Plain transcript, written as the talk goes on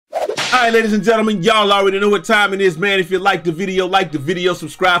All right, ladies and gentlemen, y'all already know what time it is, man. If you like the video,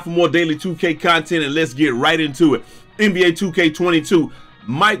 subscribe for more daily 2K content, and let's get right into it. NBA 2K22,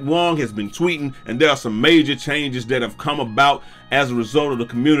 Mike Wang has been tweeting, and there are some major changes that have come about as a result of the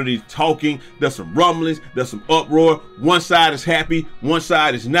community talking. There's some rumblings, there's some uproar. One side is happy, one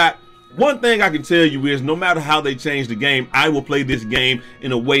side is not. One thing I can tell you is no matter how they change the game, I will play this game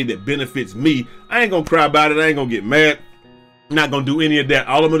in a way that benefits me. I ain't gonna cry about it, I ain't gonna get mad. Not gonna do any of that.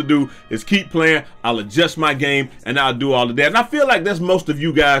 All I'm gonna do is keep playing. I'll adjust my game and I'll do all of that. And I feel like that's most of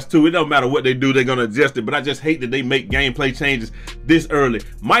you guys too. It don't matter what they do, they're gonna adjust it. But I just hate that they make gameplay changes this early.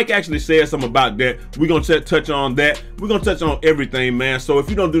 Mike actually said something about that. We're gonna touch on that. We're gonna touch on everything, man. So if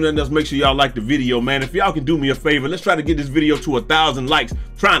you don't do nothing else, make sure y'all like the video, man. If y'all can do me a favor, let's try to get this video to 1,000 likes.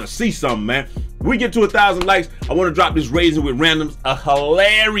 Trying to see something, man. We get to 1,000 likes, I want to drop this Raising with Randoms, a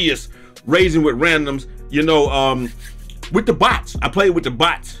hilarious Raising with Randoms. You know, with the bots. I played with the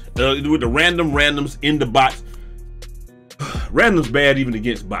bots, with the randoms in the bots. Random's bad even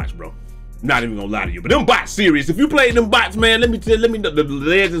against bots, bro. Not even gonna lie to you, but them bots serious. If you played them bots, man, let me know the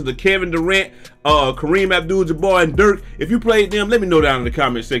legends, the Kevin Durant, Kareem Abdul-Jabbar, and Dirk. If you played them, let me know down in the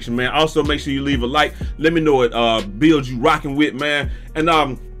comment section, man. Also, make sure you leave a like. Let me know what build you rocking with, man, and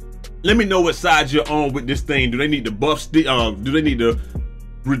let me know what side you're on with this thing. Do they need to buff? Do they need to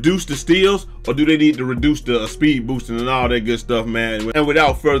reduce the steals, or do they need to reduce the speed boosting and all that good stuff, man? And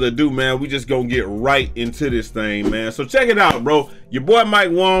without further ado, man, we just gonna get right into this thing, man. So check it out, bro. Your boy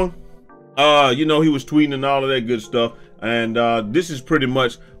Mike Wang, you know, he was tweeting and all of that good stuff, and this is pretty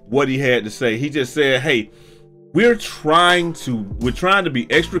much what he had to say. He just said, hey, we're trying to be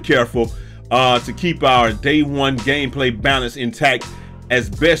extra careful to keep our day one gameplay balance intact as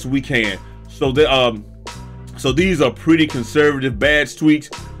best we can. So the So these are pretty conservative badge tweaks.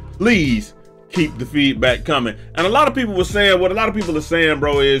 Please keep the feedback coming. And a lot of people were saying, what a lot of people are saying,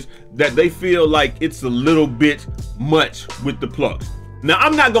 bro, is that they feel like it's a little bit much with the plucks. Now,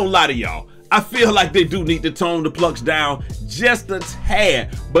 I'm not gonna lie to y'all. I feel like they do need to tone the plucks down just a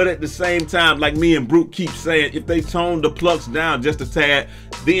tad. But at the same time, like me and Brute keep saying, if they tone the plucks down just a tad,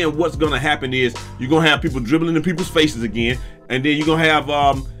 then what's gonna happen is you're gonna have people dribbling in people's faces again. And then you're gonna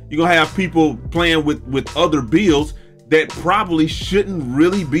have people playing with other builds that probably shouldn't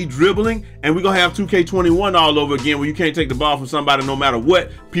really be dribbling, and we're gonna have 2K21 all over again, where you can't take the ball from somebody no matter what.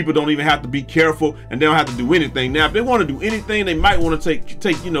 People don't even have to be careful, and they don't have to do anything. Now, if they want to do anything, they might want to take the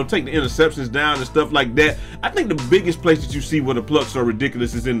interceptions down and stuff like that. I think the biggest place that you see where the plucks are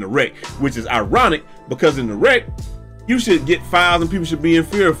ridiculous is in the rec, which is ironic because in the rec you should get fouls and people should be in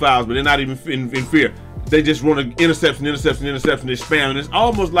fear of fouls, but they're not even in fear. They just run an interception, they spam. And it's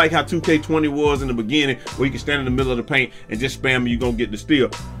almost like how 2K20 was in the beginning, where you can stand in the middle of the paint and just spam and you're gonna get the steal.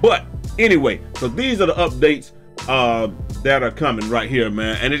 But anyway, so these are the updates that are coming right here,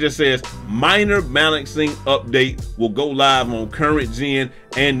 man. And it just says minor balancing update will go live on current gen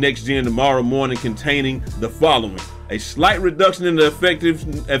and next gen tomorrow morning, containing the following: a slight reduction in the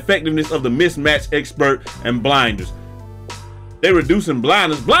effectiveness of the mismatch expert and blinders. They reducing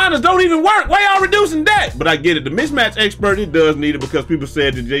blinders. Blinders don't even work. Why y'all reducing that? But I get it. The mismatch expert, it does need it because people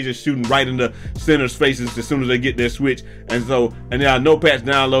said that they just shooting right in the center's faces as soon as they get their switch. And so, and no patch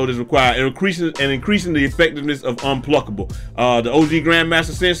download is required. Increasing the effectiveness of Unpluckable. The OG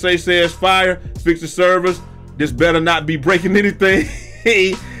Grandmaster Sensei says, fire, fix the servers. This better not be breaking anything.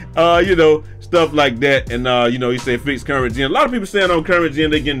 You know, stuff like that. And you know, he said fix current gen. A lot of people saying on current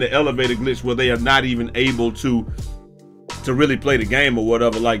gen, they getting the elevator glitch where they are not even able to really play the game or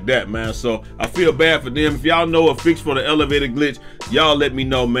whatever like that, man. So I feel bad for them. If y'all know a fix for the elevator glitch, y'all let me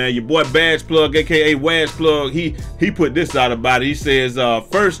know, man. Your boy Badge Plug, aka Waz Plug, he put this out about it. He says,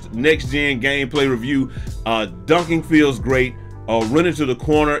 first next gen gameplay review, dunking feels great. Running to the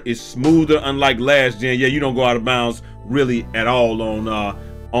corner is smoother, unlike last gen. Yeah, you don't go out of bounds really at all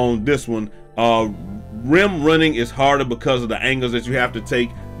on this one. Rim running is harder because of the angles that you have to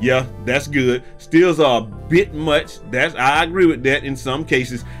take. Yeah, that's good. Steals are a bit much. I agree with that in some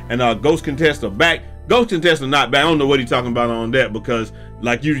cases. And ghost contests are back. Ghost contests are not back. I don't know what he's talking about on that, because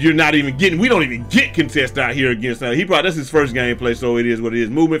like you're not even getting. We don't even get contests out here against. That's his first gameplay, so it is what it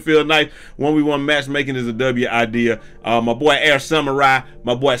is. Movement feel nice. 1v1 matchmaking is a W idea. My boy Air Samurai,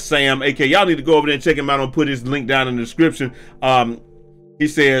 my boy Sam, AK. Y'all need to go over there and check him out. I'll put his link down in the description. He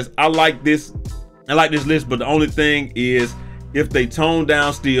says, I like this list, but the only thing is, if they tone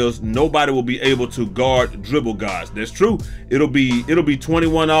down steals, nobody will be able to guard dribble guards. That's true. It'll be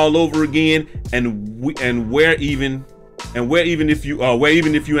 21 all over again, and where even if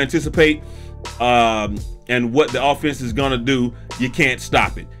you anticipate and what the offense is gonna do, you can't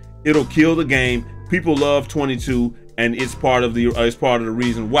stop it. It'll kill the game. People love 22, and it's part of the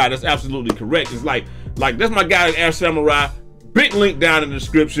reason why. That's absolutely correct. It's like that's my guy Air Samurai. Big link down in the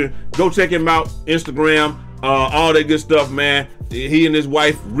description. Go check him out. Instagram, all that good stuff, man. He and his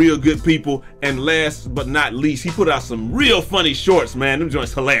wife, real good people. And last but not least, he put out some real funny shorts, man. Them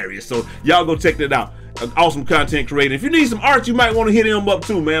joints hilarious. So y'all go check that out. Awesome content creator. If you need some art, you might want to hit him up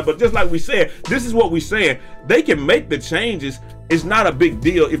too, man. But just like we said, this is what we saying. They can make the changes. It's not a big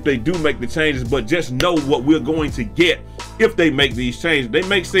deal if they do make the changes, but just know what we're going to get if they make these changes. They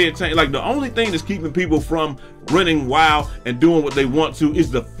make said change. Like, the only thing that's keeping people from running wild and doing what they want to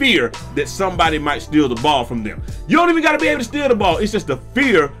is the fear that somebody might steal the ball from them. You don't even got to be able to steal the ball. It's just the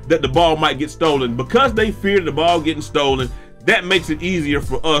fear that the ball might get stolen. Because they fear the ball getting stolen, that makes it easier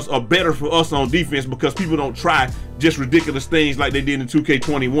for us, or better for us on defense, because people don't try just ridiculous things like they did in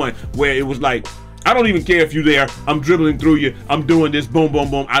 2K21, where it was like, I don't even care if you're there, I'm dribbling through you, I'm doing this, boom,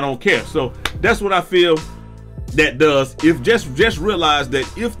 boom, boom, I don't care. So that's what I feel that does. If just realize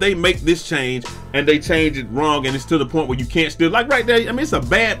that if they make this change and they change it wrong and it's to the point where you can't steal, like right there, I mean, it's a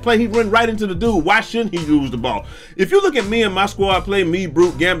bad play. He run right into the dude. Why shouldn't he lose the ball? If you look at me and my squad play, me,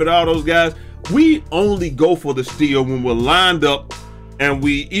 Brute, Gambit, all those guys, we only go for the steal when we're lined up, and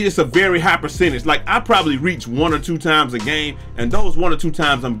it's a very high percentage. Like, I probably reach 1 or 2 times a game, and those 1 or 2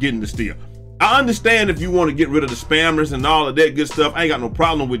 times I'm getting the steal. I understand if you want to get rid of the spammers and all of that good stuff. I ain't got no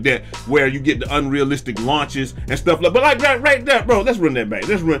problem with that, where you get the unrealistic launches and stuff like. But like that right there, bro, let's run that back.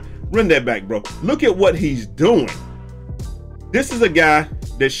 Let's run that back, bro. Look at what he's doing. This is a guy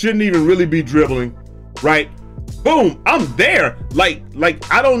that shouldn't even really be dribbling, right? Boom, I'm there. Like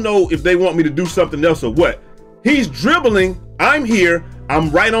I don't know if they want me to do something else or what. He's dribbling, I'm here,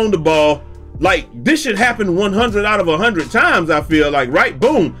 I'm right on the ball. Like, this should happen 100 out of 100 times, I feel like, right?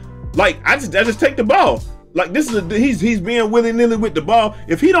 Boom. Like, I just take the ball. Like, this is he's being willy-nilly with the ball.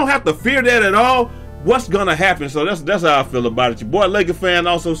 If he don't have to fear that at all, what's gonna happen? So that's how I feel about it. Your boy Lakerfan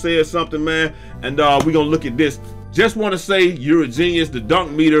also said something, man, and we gonna look at this. Just want to say you're a genius. The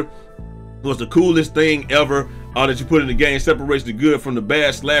dunk meter was the coolest thing ever that you put in the game. Separates the good from the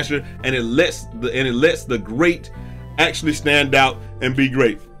bad slasher, and it lets the great actually stand out and be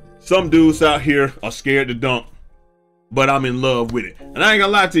great. Some dudes out here are scared to dunk, but I'm in love with it. And I ain't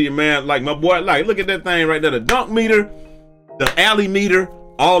gonna lie to you, man. Like, my boy, like, look at that thing right there. The dunk meter, the alley meter,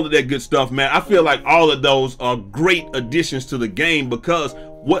 all of that good stuff, man. I feel like all of those are great additions to the game, because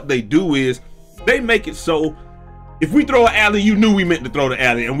what they do is they make it so if we throw an alley, you knew we meant to throw the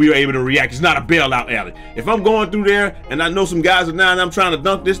alley, and we were able to react. It's not a bailout alley. If I'm going through there and I know some guys are down and I'm trying to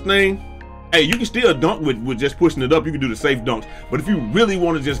dunk this thing, hey, you can still dunk with just pushing it up. You can do the safe dunks. But if you really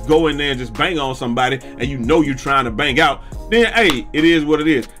want to just go in there and just bang on somebody, and you know you're trying to bang out, then hey, it is what it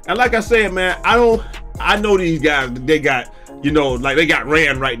is. And like I said, man, I know these guys, they got, you know, like, they got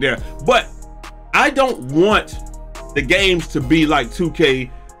ran right there. But I don't want the games to be like 2K.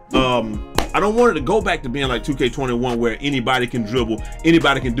 I don't want it to go back to being like 2K21, where anybody can dribble,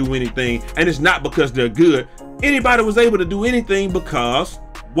 anybody can do anything, and it's not because they're good. Anybody was able to do anything because,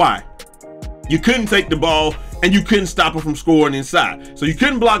 why? You couldn't take the ball, and you couldn't stop them from scoring inside. So you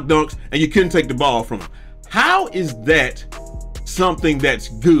couldn't block dunks, and you couldn't take the ball from them. How is that something that's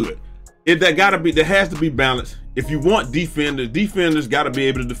good? There has to be balance. If you want defenders got to be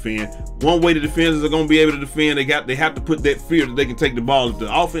able to defend. One way the defenders are going to be able to defend, they have to put that fear that they can take the ball. If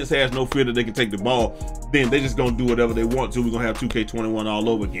the offense has no fear that they can take the ball, then they just going to do whatever they want to. We're going to have 2K21 all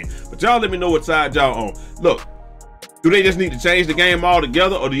over again. But y'all let me know what side y'all on. Look, do they just need to change the game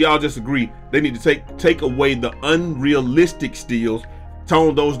altogether, or do y'all just agree they need to take away the unrealistic steals,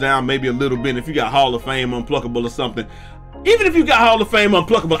 tone those down maybe a little bit? If you got Hall of Fame Unpluckable or something, even if you got Hall of Fame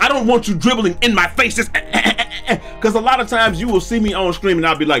Unpluckable, I don't want you dribbling in my face. Because a lot of times you will see me on stream and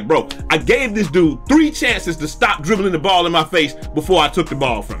I'll be like, bro, I gave this dude 3 chances to stop dribbling the ball in my face before I took the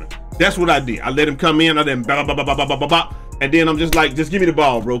ball from him. That's what I did. I let him come in, I let him and then I'm just like, just give me the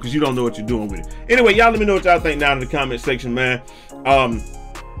ball, bro, because you don't know what you're doing with it. Anyway, y'all let me know what y'all think down in the comment section, man.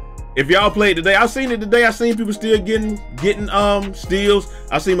 If y'all played today, I seen it today. I seen people still getting steals.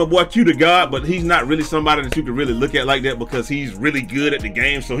 I seen my boy Q the God, but he's not really somebody that you can really look at like that, because he's really good at the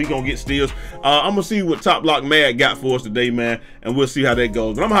game, so he gonna get steals. I'm gonna see what Top Lock Mad got for us today, man, and we'll see how that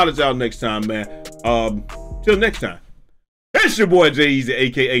goes. But I'm gonna holler at y'all next time, man. Till next time. It's your boy Jay Easy,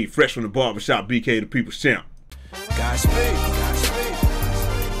 aka Fresh from the Barbershop, BK the People's Champ. Godspeed.